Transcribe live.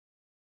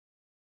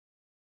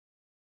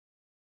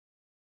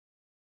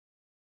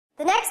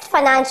The next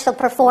financial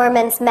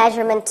performance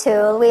measurement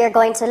tool we are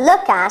going to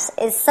look at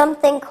is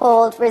something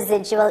called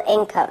residual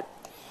income.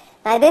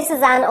 Now, this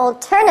is an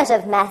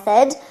alternative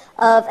method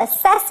of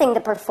assessing the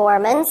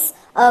performance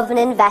of an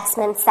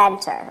investment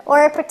centre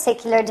or a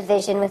particular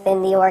division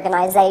within the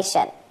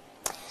organisation.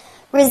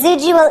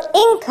 Residual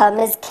income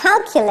is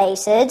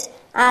calculated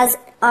as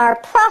our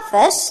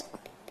profit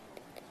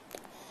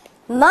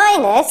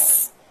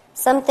minus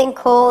something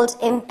called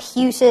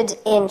imputed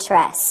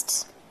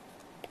interest.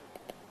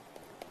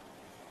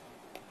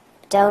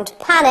 Don't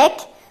panic,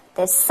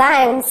 this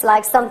sounds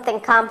like something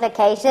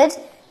complicated.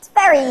 It's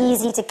very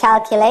easy to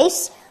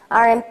calculate.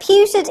 Our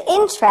imputed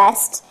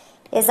interest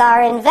is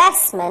our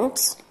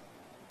investment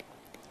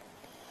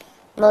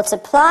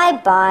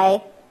multiplied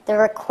by the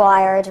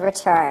required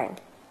return.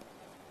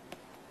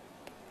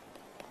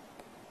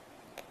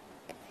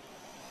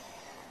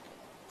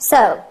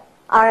 So,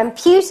 our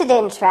imputed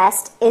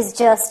interest is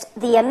just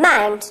the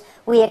amount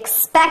we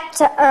expect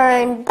to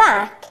earn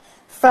back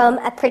from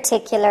a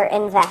particular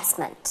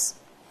investment.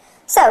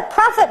 So,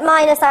 profit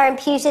minus our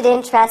imputed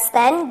interest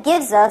then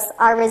gives us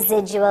our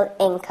residual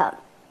income.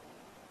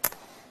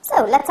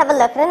 So, let's have a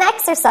look at an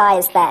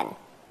exercise then.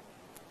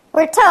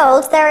 We're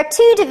told there are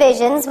two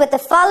divisions with the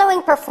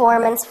following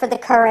performance for the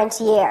current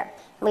year.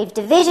 We've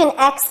division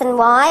X and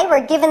Y,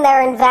 we're given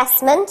their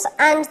investment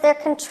and their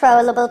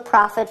controllable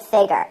profit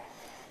figure.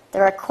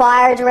 The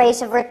required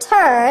rate of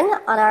return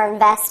on our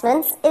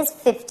investments is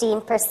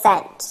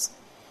 15%.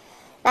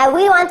 Now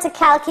we want to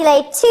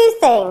calculate two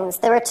things,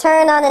 the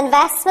return on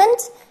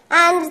investment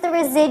and the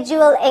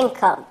residual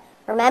income.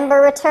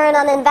 Remember return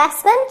on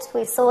investment?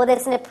 We saw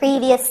this in a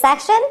previous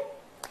session.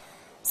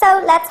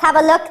 So let's have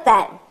a look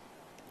then.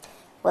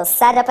 We'll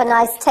set up a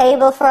nice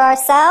table for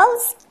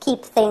ourselves,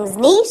 keep things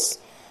neat,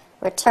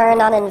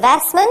 return on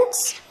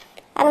investment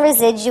and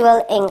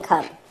residual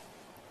income.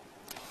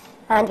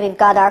 And we've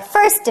got our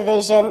first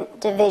division,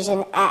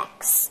 division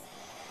X.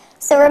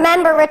 So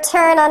remember,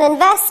 return on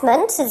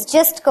investment is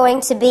just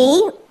going to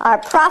be our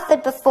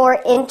profit before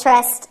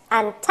interest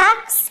and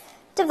tax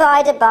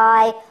divided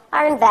by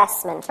our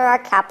investment or our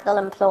capital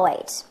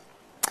employed.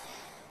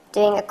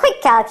 Doing a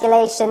quick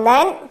calculation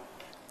then,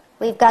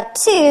 we've got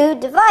 2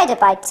 divided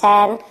by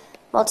 10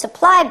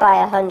 multiplied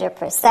by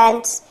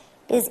 100%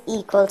 is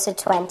equal to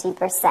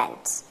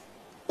 20%.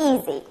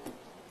 Easy.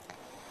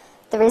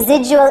 The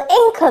residual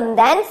income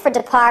then for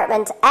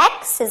department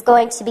X is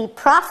going to be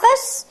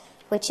profit,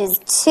 which is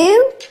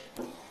 2,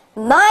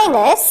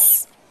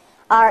 minus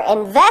our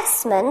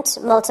investment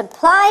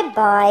multiplied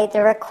by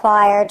the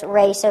required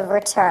rate of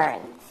return,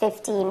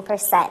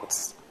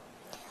 15%.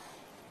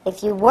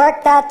 If you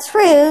work that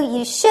through,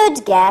 you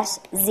should get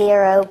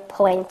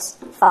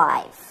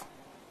 0.5.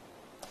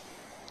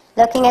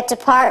 Looking at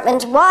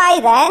department Y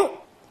then,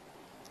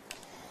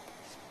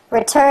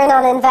 return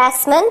on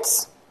investment,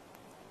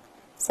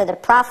 so the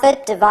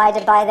profit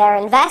divided by their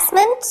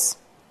investment,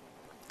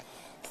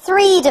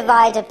 3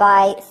 divided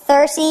by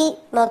 30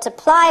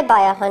 multiplied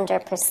by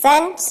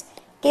 100%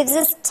 gives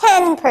us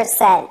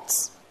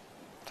 10%.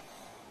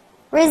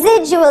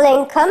 Residual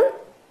income,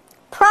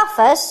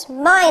 profit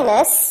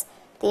minus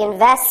the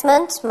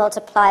investment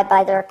multiplied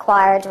by the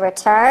required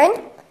return.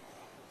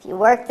 If you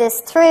work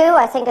this through,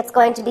 I think it's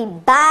going to be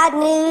bad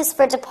news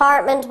for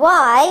department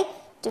Y.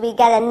 Do we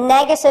get a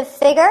negative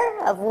figure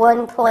of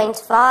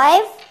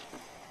 1.5?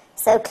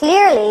 So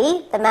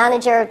clearly, the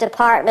manager of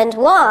Department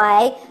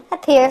Y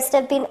appears to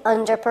have been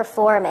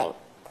underperforming.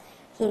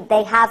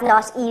 They have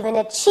not even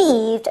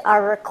achieved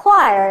our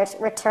required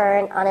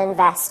return on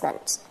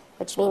investment,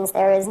 which means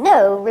there is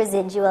no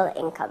residual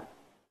income.